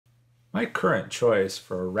My current choice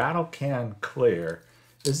for a Rattlecan Clear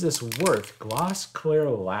is this Wurth Gloss Clear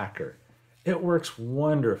Lacquer. It works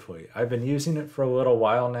wonderfully. I've been using it for a little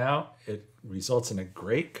while now. It results in a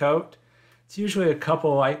great coat. It's usually a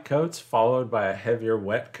couple light coats followed by a heavier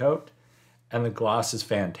wet coat, and the gloss is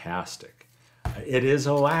fantastic. It is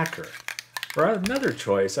a lacquer. For another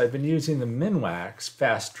choice, I've been using the Minwax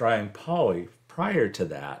Fast Drying Poly prior to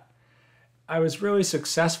that. I was really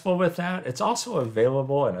successful with that. It's also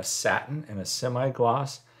available in a satin and a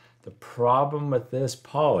semi-gloss. The problem with this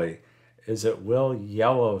poly is it will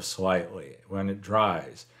yellow slightly when it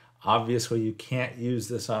dries. Obviously, you can't use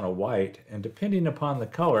this on a white, and depending upon the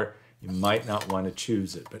color, you might not want to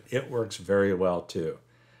choose it, but it works very well too.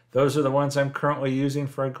 Those are the ones I'm currently using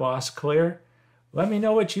for a gloss clear. Let me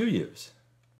know what you use.